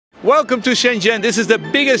Welcome to Shenzhen. This is the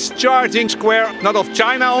biggest charging square, not of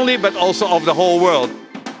China only, but also of the whole world.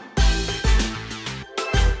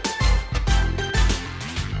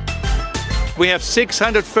 We have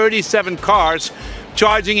 637 cars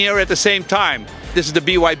charging here at the same time. This is the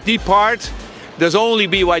BYD part. There's only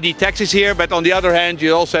BYD taxis here, but on the other hand,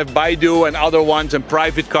 you also have Baidu and other ones, and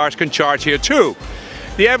private cars can charge here too.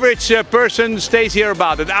 The average person stays here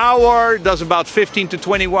about an hour, does about 15 to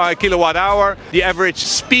 20 kilowatt hour. The average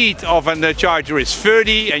speed of a charger is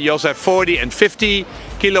 30, and you also have 40 and 50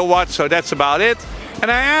 kilowatts, so that's about it.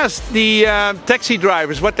 And I asked the taxi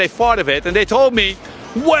drivers what they thought of it, and they told me,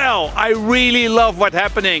 well, I really love what's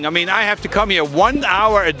happening. I mean, I have to come here 1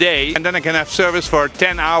 hour a day, and then I can have service for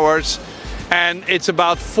 10 hours, and it's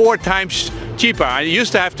about 4 times cheaper. I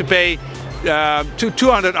used to have to pay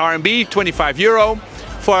 200 RMB, 25 euro,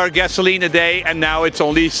 for gasoline a day, and now it's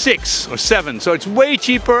only 6 or 7. So it's way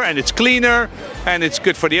cheaper, and it's cleaner, and it's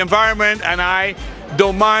good for the environment, and I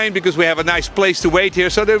don't mind because we have a nice place to wait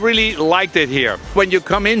here, so they really liked it here. When you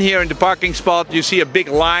come in here in the parking spot, you see a big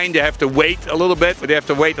line. They have to wait a little bit. They have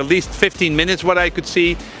to wait at least 15 minutes, what I could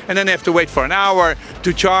see, and then they have to wait for an hour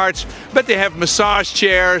to charge. But they have massage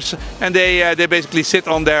chairs, and they basically sit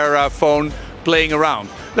on their phone playing around.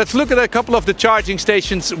 Let's look at a couple of the charging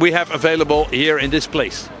stations we have available here in this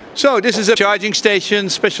place. So this is a charging station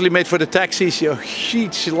specially made for the taxis. You know,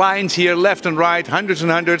 huge lines here left and right, hundreds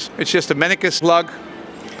and hundreds. It's just a Mennekes plug,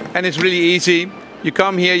 and it's really easy. You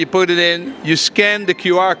come here, you put it in, you scan the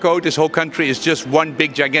QR code. This whole country is just one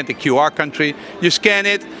big gigantic QR country. You scan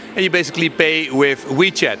it and you basically pay with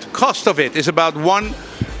WeChat. Cost of it is about 1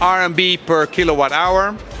 RMB per kilowatt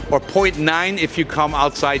hour, or 0.9 if you come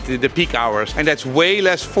outside the peak hours. And that's way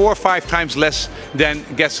less, 4 or 5 times less than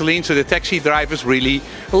gasoline. So the taxi drivers really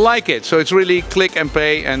like it. So it's really click and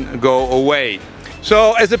pay and go away.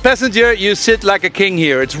 So as a passenger, you sit like a king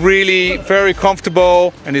here. It's really very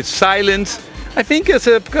comfortable and it's silent. I think as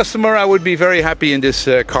a customer, I would be very happy in this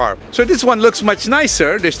car. So this one looks much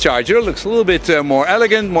nicer. This charger looks a little bit more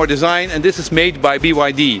elegant, more design, and this is made by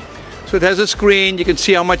BYD. So it has a screen, you can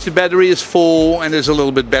see how much the battery is full, and there's a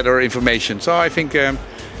little bit better information. So I think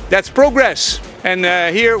that's progress. And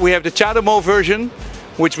here we have the CHAdeMO version,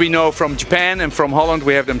 which we know from Japan and from Holland.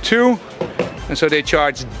 We have them too. And so they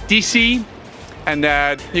charge DC, and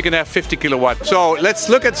you can have 50 kilowatts. So let's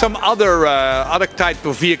look at some other type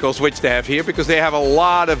of vehicles which they have here, because they have a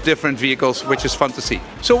lot of different vehicles, which is fun to see.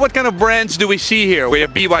 So what kind of brands do we see here? We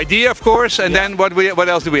have BYD, of course, and then what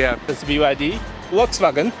else do we have? It's BYD,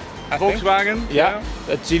 Volkswagen. Volkswagen, yeah.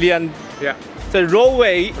 The Geely, yeah. The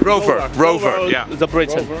Rover, yeah. The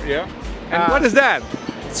Britain. Rover, yeah. And what is that?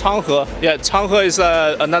 Changhe. Yeah, Changhe is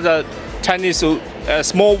another Chinese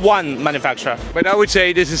small one manufacturer. But I would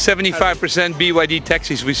say this is 75% BYD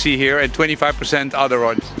taxis we see here, and 25% other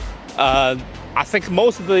ones. I think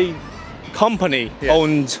most of the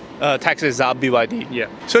company-owned taxis are BYD. Yeah.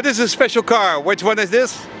 So this is a special car. Which one is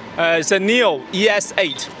this? It's a NIO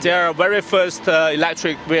ES8, their very first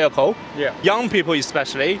electric vehicle. Yeah. Young people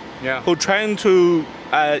especially, who trying to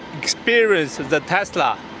experience the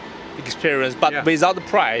Tesla experience, but without the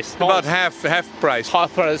price. About half price.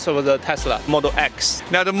 Half price of the Tesla Model X.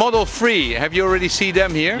 Now the Model 3, have you already seen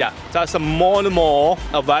them here? Yeah, that's more and more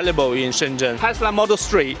available in Shenzhen. Tesla Model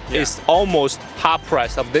 3 is almost half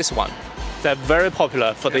price of this one. They're very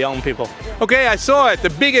popular for the young people. Okay, I saw it. The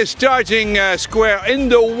biggest charging square in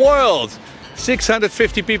the world.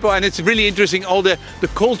 650 people, and it's really interesting, all the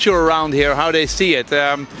culture around here, how they see it.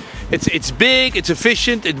 It's big, it's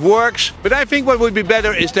efficient, it works. But I think what would be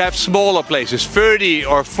better is to have smaller places, 30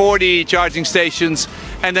 or 40 charging stations,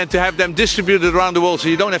 and then to have them distributed around the world so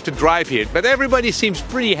you don't have to drive here. But everybody seems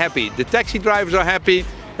pretty happy. The taxi drivers are happy.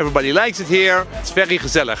 Everybody likes it here. It's very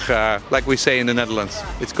gezellig, like we say in the Netherlands.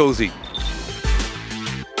 It's cozy.